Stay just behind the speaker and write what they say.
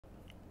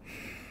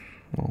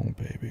Oh,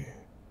 baby.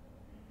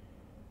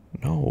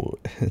 No,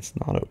 it's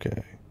not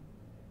okay.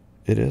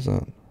 It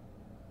isn't.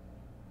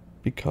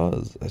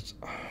 Because it's.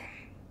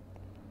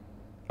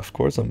 Of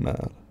course I'm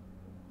mad.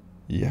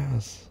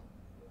 Yes.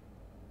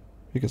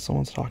 Because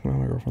someone's talking about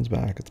my girlfriend's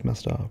back. It's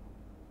messed up.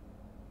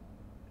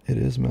 It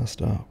is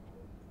messed up.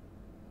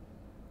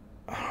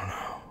 I don't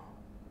know.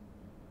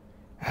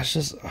 That's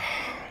just.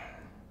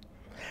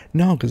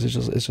 No, because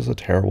it's just a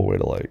terrible way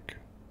to like.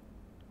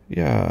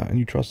 Yeah, and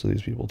you trusted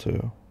these people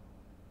too.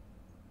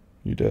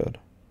 You did.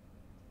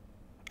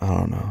 I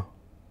don't know.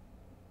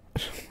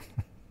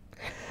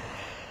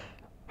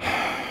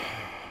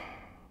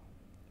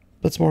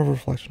 That's more of a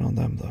reflection on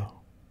them, though.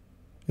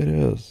 It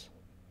is.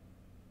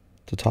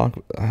 To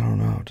talk, I don't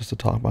know, just to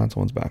talk behind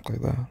someone's back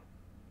like that.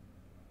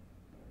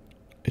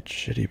 It's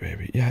shitty,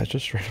 baby. Yeah, it's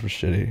just straight up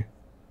shitty.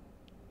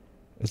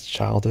 It's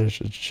childish,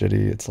 it's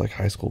shitty, it's like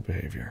high school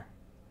behavior.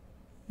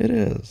 It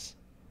is.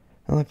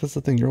 And like, that's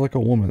the thing, you're like a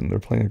woman, they're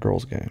playing a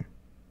girl's game.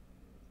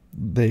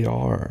 They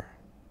are.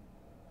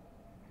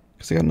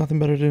 Because they got nothing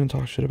better to do than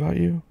talk shit about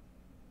you?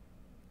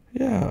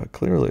 Yeah,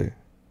 clearly.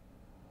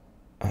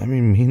 I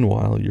mean,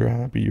 meanwhile, you're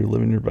happy, you're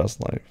living your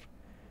best life.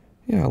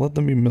 Yeah, let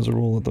them be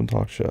miserable, let them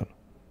talk shit.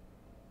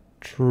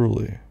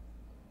 Truly.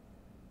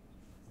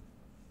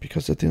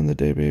 Because at the end of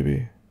the day,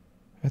 baby,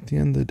 at the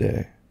end of the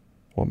day,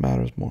 what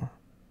matters more?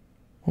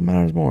 What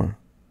matters more?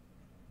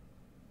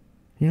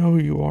 You know who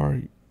you are?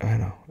 I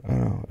know, I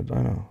know,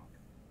 I know.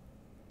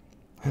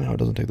 I know it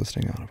doesn't take the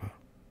sting out of it.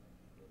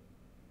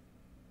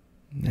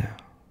 Yeah.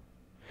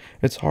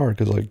 It's hard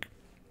because, like,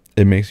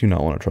 it makes you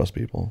not want to trust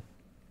people.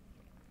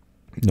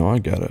 No, I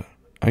get it.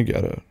 I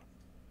get it.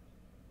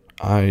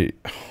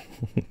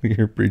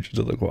 You're preaching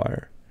to the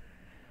choir.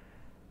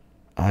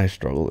 I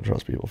struggle to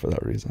trust people for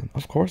that reason.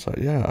 Of course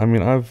yeah. I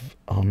mean, I've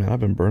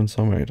been burned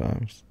so many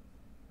times.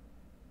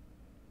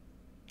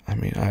 I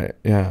mean, that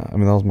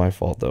was my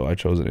fault though. I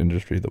chose an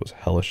industry that was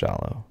hella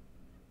shallow.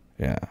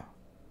 Yeah.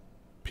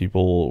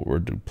 People were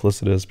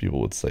duplicitous.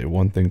 People would say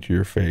one thing to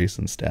your face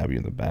and stab you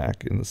in the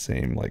back in the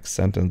same like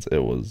sentence.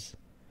 It was,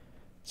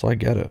 so I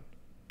get it.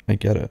 I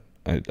get it.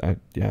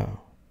 Yeah.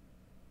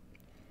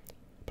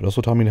 But it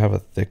also taught me to have a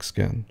thick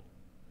skin.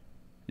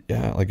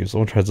 Yeah, like if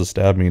someone tries to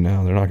stab me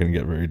now, they're not going to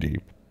get very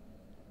deep.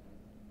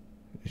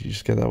 You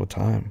just get that with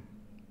time.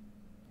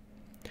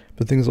 But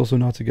the thing is also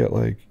not to get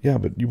like, yeah,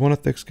 but you want a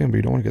thick skin, but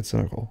you don't want to get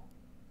cynical.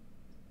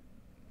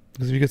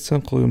 Because if you get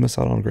cynical, you'll miss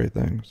out on great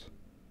things.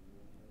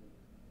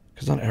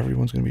 Because not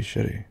everyone's going to be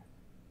shitty.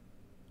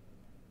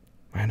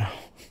 I know.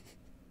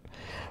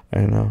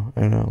 I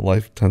know.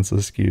 Life tends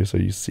to skew, so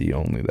you see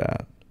only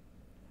that.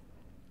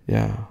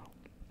 Yeah.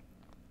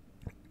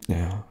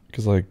 Yeah.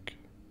 Because like,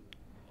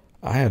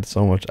 I had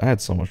so much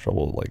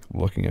trouble like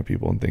looking at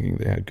people and thinking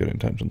they had good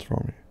intentions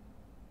for me.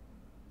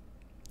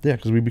 Yeah,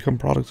 because we become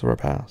products of our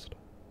past.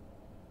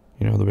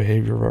 You know, the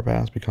behavior of our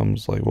past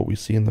becomes like what we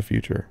see in the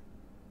future.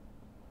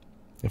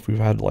 If we've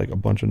had like a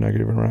bunch of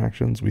negative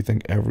interactions, we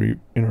think every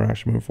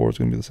interaction moving forward is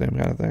going to be the same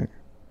kind of thing.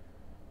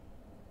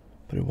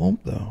 But it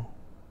won't, though.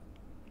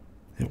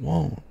 It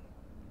won't.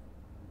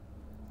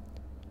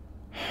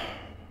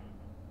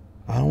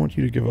 I don't want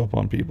you to give up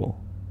on people.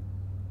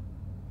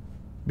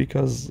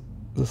 Because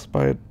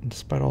despite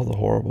all the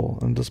horrible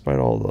and despite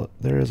all the,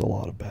 there is a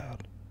lot of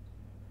bad.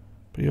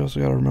 But you also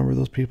got to remember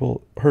those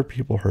people hurt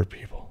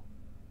people.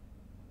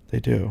 They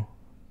do.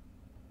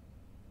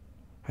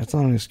 That's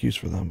not an excuse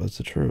for them, but it's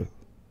the truth.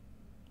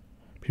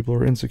 People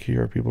who are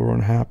insecure, people who are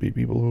unhappy,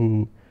 people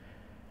who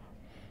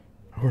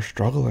are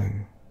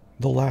struggling,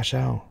 they'll lash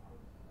out.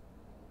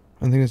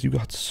 And the thing is, you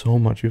have so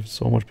much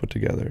put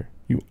together.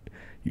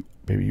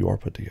 Baby, you are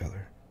put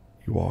together.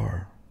 You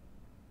are.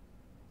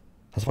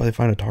 That's why they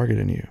find a target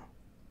in you.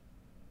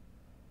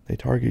 They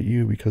target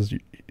you because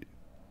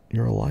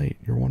you're a light.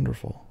 You're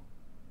wonderful.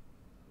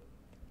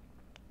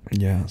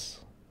 Yes.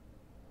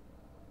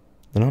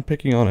 They're not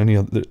picking on any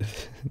other.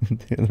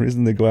 The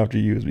reason they go after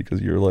you is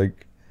because you're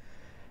like,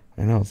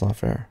 I know it's not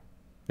fair.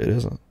 It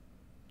isn't.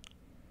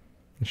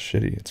 It's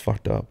shitty. It's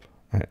fucked up.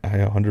 I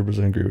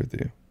 100% agree with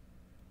you.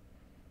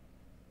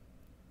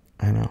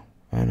 I know.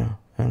 And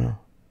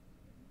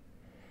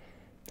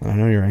I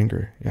know you're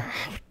angry. Yeah.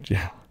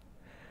 Yeah.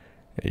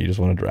 You just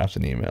want to draft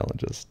an email and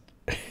just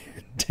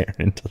tear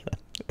into that.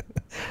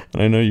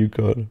 And I know you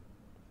could.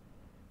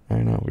 I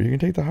know. But you can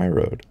take the high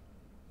road.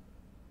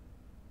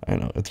 I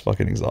know. It's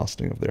fucking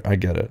exhausting up there. I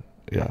get it.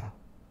 Yeah.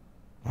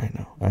 I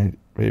know.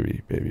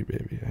 Baby.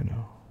 I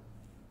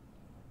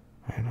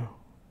know.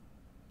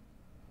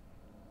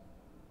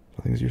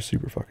 The thing is, you're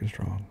super fucking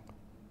strong.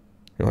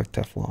 You're like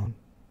Teflon.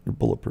 You're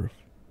bulletproof.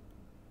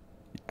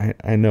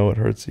 I know it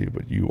hurts you,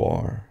 but you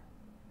are.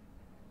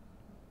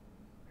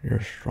 You're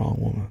a strong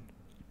woman.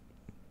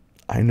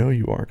 I know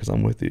you are because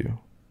I'm with you.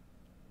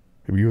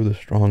 You're the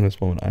strongest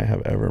woman I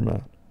have ever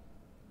met.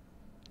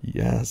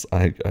 Yes,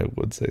 I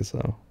would say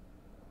so.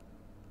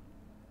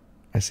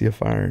 I see a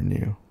fire in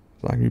you.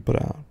 It's not going to be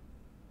put out.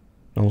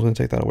 No one's going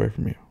to take that away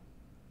from you.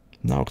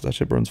 No, because that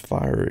shit burns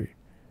fiery.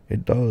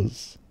 It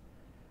does.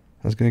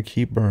 And it's going to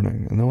keep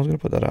burning. And no one's going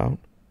to put that out.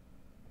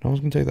 No one's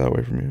going to take that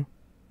away from you.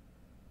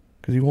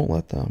 Because you won't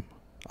let them.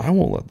 I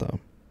won't let them.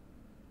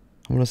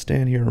 I'm going to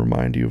stand here and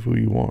remind you of who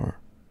you are.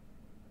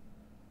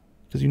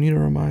 Because you need a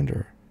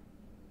reminder.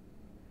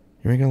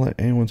 You ain't going to let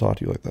anyone talk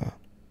to you like that.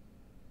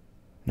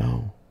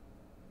 No.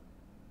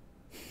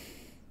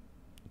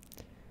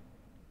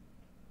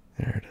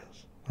 There it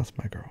is. That's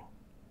my girl.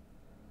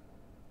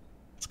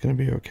 It's going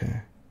to be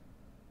okay.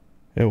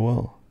 It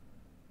will.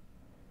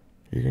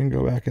 You're going to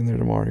go back in there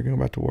tomorrow. You're going to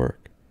go back to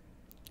work.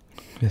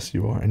 Yes,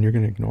 you are. And you're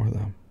going to ignore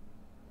them.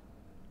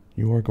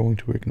 You are going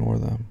to ignore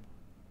them.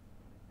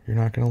 You're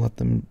not going to let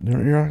them, you're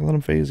not going to let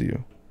them phase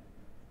you.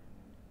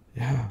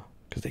 Yeah,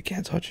 because they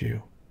can't touch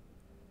you.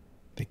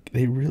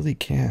 They really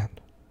can't.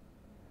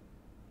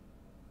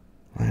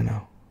 I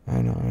know.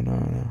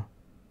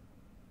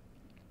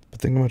 But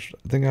think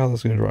how this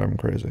is going to drive them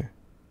crazy.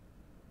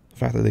 The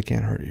fact that they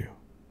can't hurt you.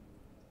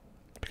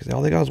 Because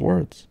all they got is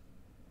words.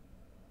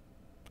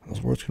 And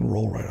those words can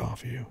roll right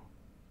off of you.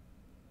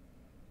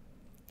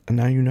 And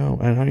now you know.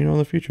 And now you know in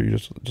the future. You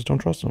just don't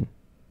trust them.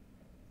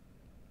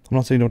 I'm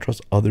not saying don't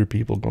trust other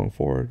people going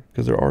forward.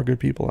 Because there are good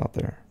people out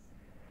there.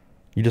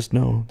 You just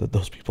know that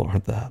those people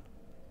aren't that.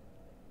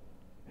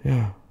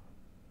 Yeah.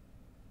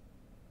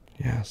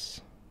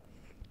 Yes.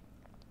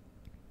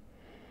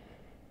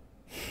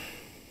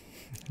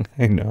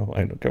 I know.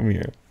 Come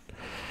here.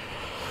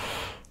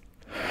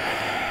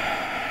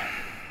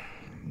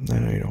 I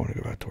know you don't want to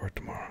go back to work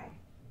tomorrow.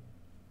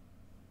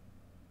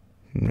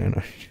 I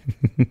know.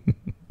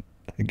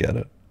 I get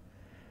it.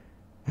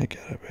 I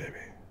get it,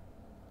 baby.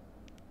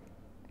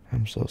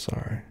 I'm so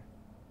sorry.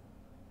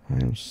 I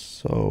am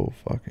so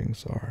fucking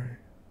sorry.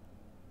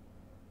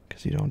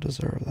 Because you don't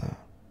deserve that.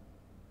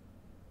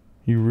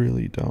 You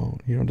really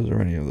don't. You don't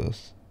deserve any of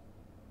this.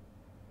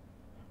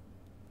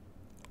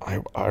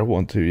 I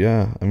want to,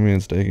 yeah. I mean,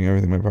 it's taking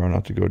everything in my power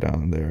not to go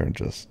down there and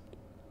just...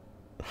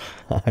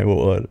 I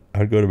would.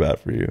 I'd go to bat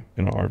for you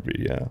in a heartbeat,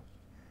 yeah.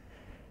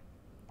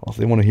 Well, if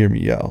they want to hear me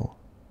yell,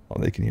 well,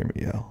 they can hear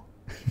me yell.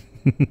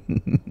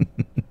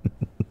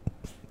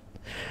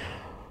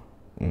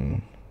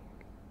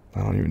 I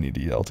don't even need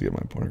to yell to get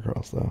my point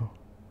across, though.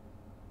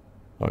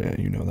 Oh, yeah,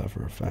 you know that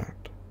for a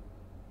fact.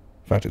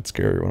 In fact, it's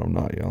scarier when I'm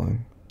not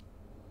yelling.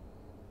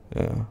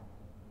 Yeah.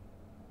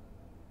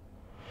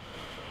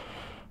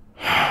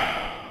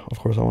 Of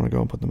course, I want to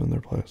go and put them in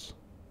their place.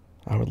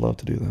 I would love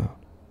to do that.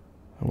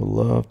 I would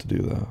love to do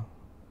that.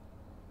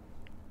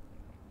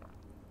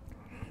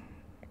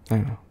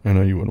 I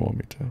know you wouldn't want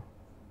me to.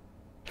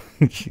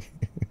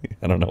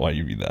 I don't know why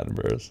you'd be that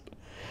embarrassed.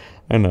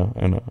 I know.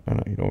 You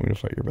don't want me to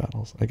fight your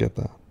battles. I get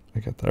that.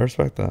 I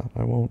respect that.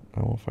 I won't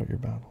fight your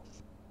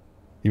battles.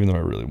 Even though I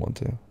really want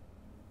to.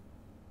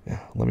 Yeah,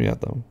 let me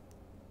at them.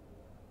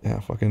 Yeah,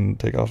 fucking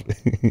take off.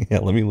 Yeah,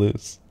 let me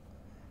loose.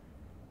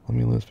 Let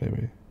me loose,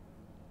 baby.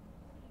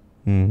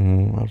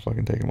 I'll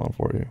fucking take them on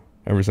for you.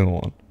 Every single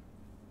one.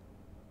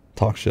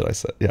 Talk shit, I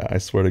said. Yeah, I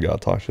swear to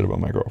God, talk shit about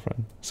my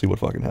girlfriend. See what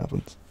fucking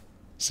happens.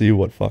 See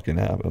what fucking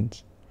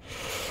happens.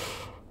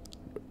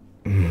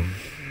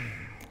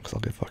 Because I'll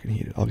get fucking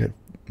heated. I'll get...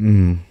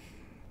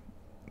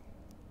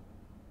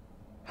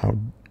 How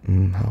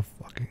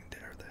fucking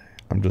dare they?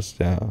 I'm just,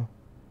 yeah.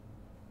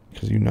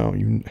 Because you know.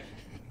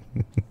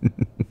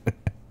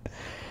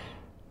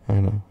 I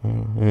know.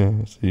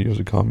 Yeah, so you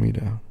usually calm me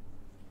down.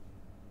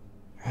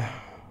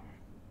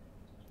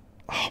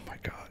 Oh my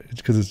God.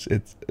 It's because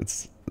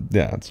it's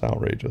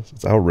outrageous.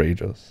 It's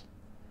outrageous.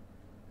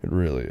 It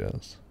really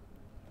is.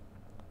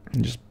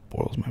 It just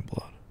boils my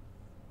blood.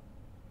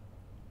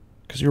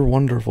 Because you're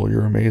wonderful.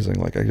 You're amazing.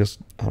 Like, I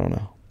don't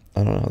know.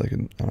 I don't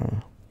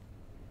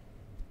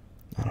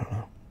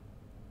know.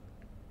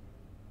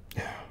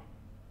 Yeah.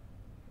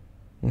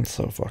 I'm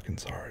so fucking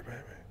sorry, baby.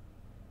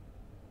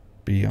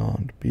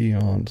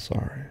 Beyond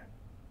sorry.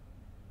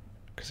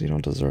 Because you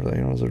don't deserve that.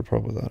 You don't deserve to put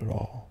up with that at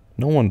all.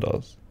 No one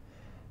does.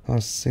 Not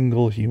a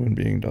single human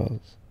being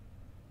does.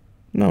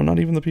 No, not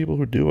even the people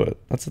who do it.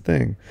 That's the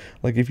thing.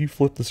 Like, if you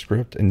flip the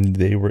script and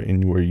they were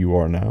in where you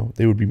are now,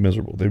 they would be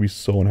miserable. They'd be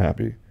so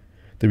unhappy.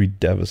 They'd be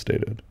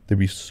devastated. They'd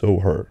be so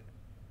hurt.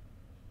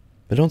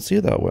 They don't see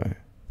it that way.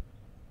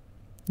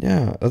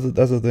 Yeah,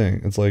 that's the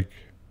thing. It's like,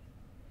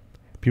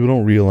 people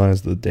don't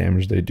realize the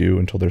damage they do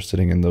until they're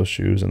sitting in those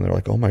shoes and they're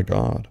like, oh my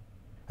God.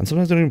 And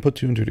sometimes they don't even put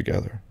two and two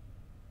together.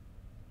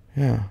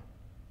 Yeah.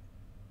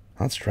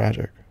 That's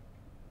tragic.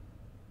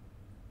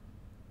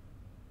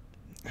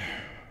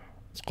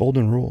 It's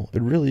golden rule.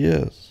 It really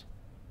is.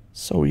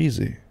 So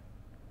easy.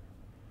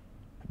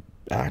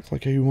 Act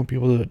like how you want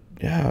people to,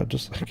 yeah,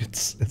 just like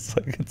it's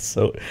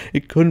so,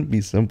 it couldn't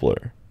be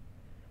simpler.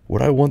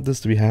 Would I want this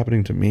to be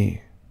happening to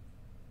me?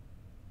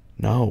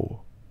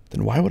 No.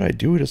 Then why would I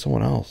do it to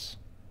someone else?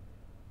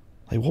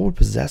 Like, what would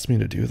possess me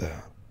to do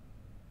that?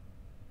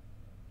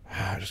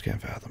 I just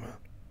can't fathom it.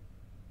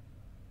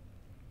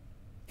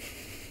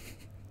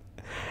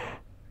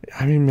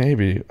 I mean,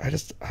 maybe. I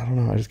don't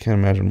know. I just can't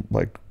imagine,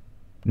 like,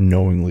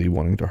 knowingly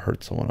wanting to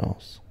hurt someone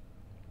else.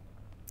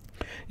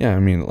 Yeah, I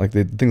mean, like,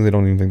 the thing is, they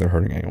don't even think they're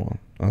hurting anyone.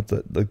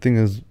 The thing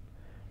is,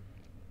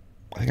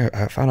 I think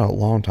I found out a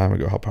long time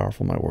ago how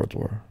powerful my words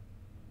were.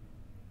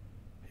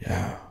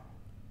 Yeah.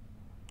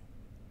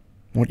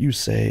 What you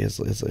say is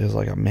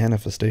like a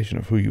manifestation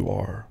of who you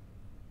are.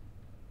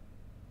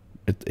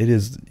 It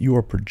is, you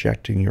are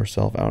projecting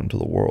yourself out into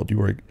the world.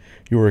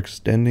 You are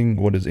extending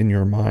what is in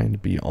your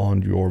mind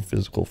beyond your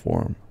physical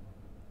form.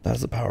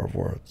 That's the power of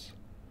words.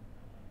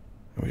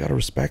 And we got to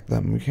respect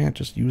them. We can't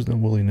just use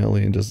them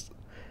willy-nilly and just,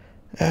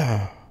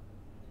 yeah,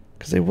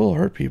 because they will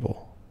hurt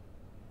people.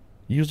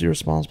 Used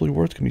irresponsibly,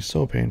 words can be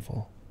so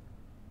painful.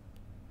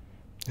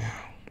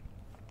 Yeah,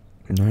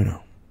 I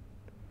know.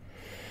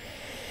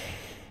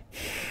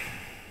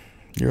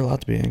 You're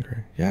allowed to be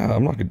angry. Yeah,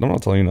 I'm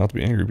not telling you not to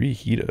be angry. Be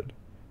heated.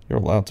 You're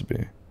allowed to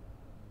be.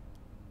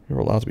 You're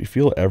allowed to be.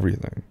 Feel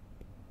everything.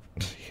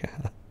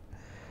 Yeah.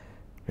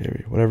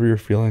 Baby, whatever you're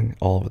feeling,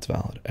 all of it's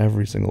valid.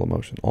 Every single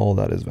emotion, all of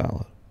that is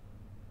valid.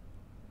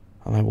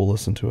 And I will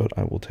listen to it.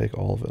 I will take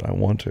all of it. I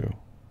want to.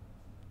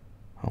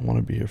 I want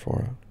to be here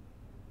for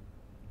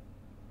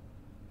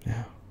it.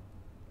 Yeah.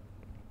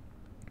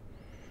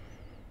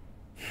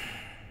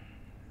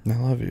 I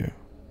love you.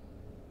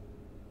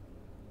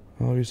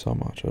 I love you so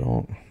much. I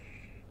don't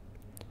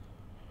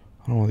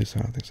want these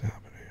kind of things to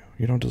happen to you.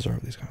 You don't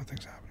deserve these kind of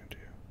things happening to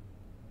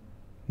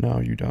you.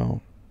 No, you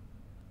don't.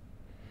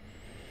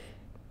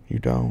 You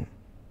don't.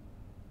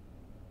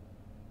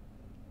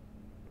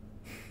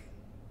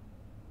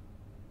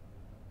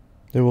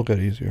 It will get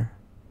easier.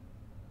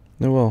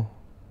 It will.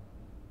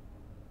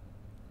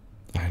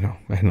 I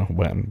know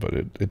when, but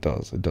it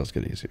does. It does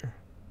get easier.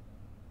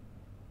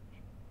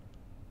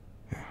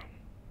 Yeah.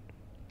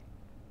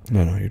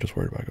 No, you're just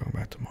worried about going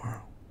back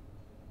tomorrow.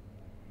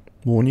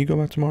 Well, when you go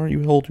back tomorrow,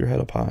 you hold your head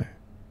up high.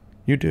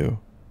 You do.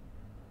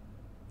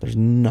 There's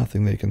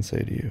nothing they can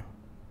say to you.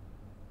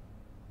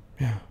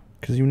 Yeah,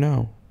 because you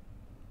know.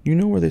 You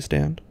know where they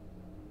stand.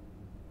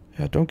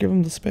 Yeah, don't give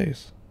them the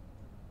space.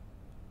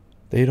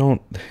 They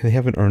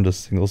haven't earned a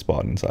single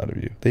spot inside of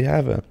you. They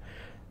haven't.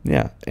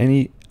 Yeah,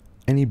 any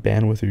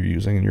bandwidth you're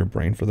using in your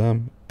brain for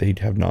them, they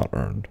have not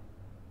earned.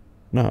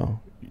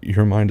 No,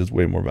 your mind is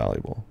way more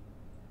valuable.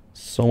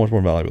 So much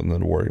more valuable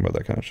than worrying about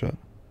that kind of shit.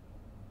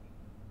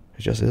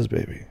 It just is,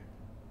 baby.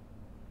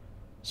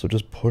 So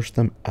just push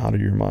them out of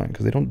your mind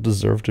because they don't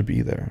deserve to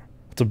be there.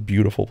 It's a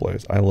beautiful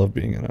place. I love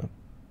being in it.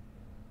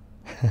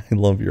 I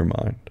love your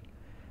mind.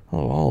 I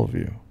love all of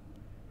you.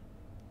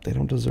 They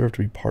don't deserve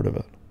to be part of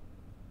it.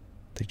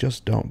 They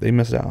just don't. They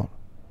miss out.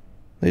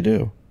 They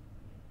do.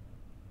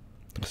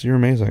 Because you're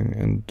amazing.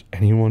 And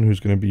anyone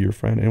who's going to be your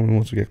friend, anyone who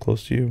wants to get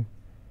close to you,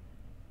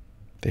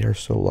 they are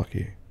so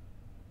lucky.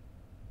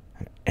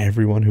 And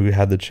everyone who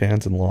had the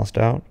chance and lost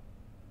out,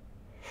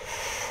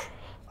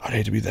 I'd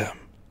hate to be them.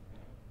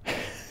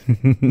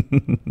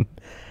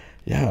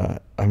 Yeah,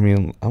 I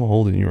mean, I'm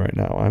holding you right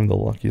now. I'm the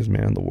luckiest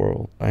man in the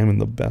world. I am in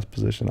the best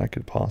position I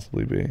could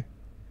possibly be.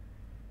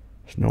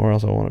 There's nowhere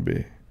else I want to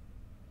be.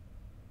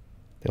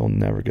 They'll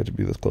never get to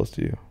be this close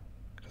to you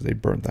because they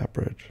burnt that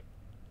bridge.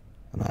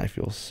 And I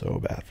feel so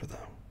bad for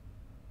them.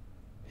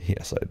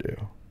 Yes, I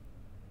do.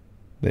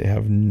 They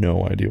have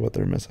no idea what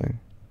they're missing.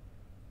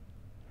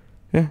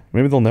 Yeah,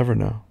 maybe they'll never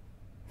know.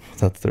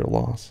 That's their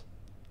loss.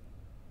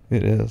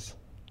 It is.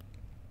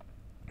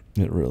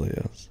 It really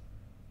is.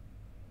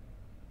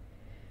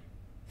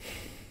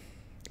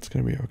 It's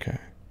going to be okay.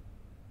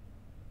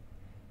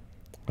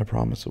 I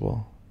promise it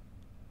will.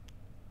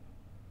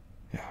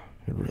 Yeah,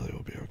 it really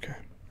will be okay.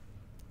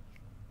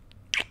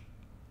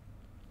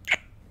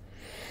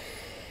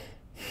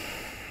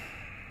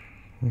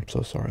 I'm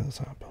so sorry this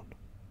happened.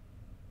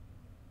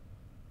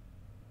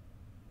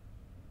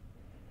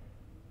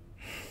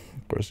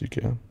 Of course you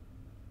can.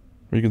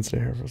 Or you can stay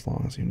here for as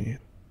long as you need.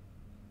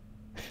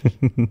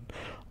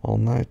 All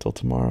night till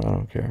tomorrow, I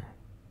don't care.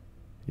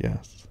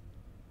 Yes.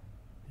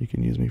 You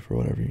can use me for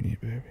whatever you need,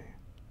 baby.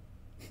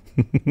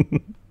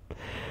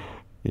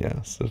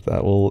 Yes, if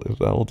that will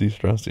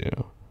de-stress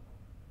you.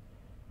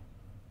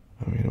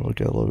 I mean, it will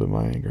get a little bit of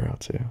my anger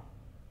out too.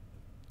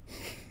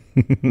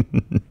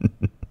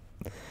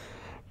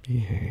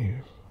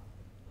 Behave.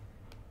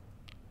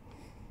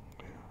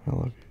 I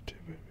love you too,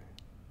 baby.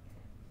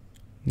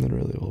 And it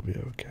really will be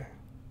okay.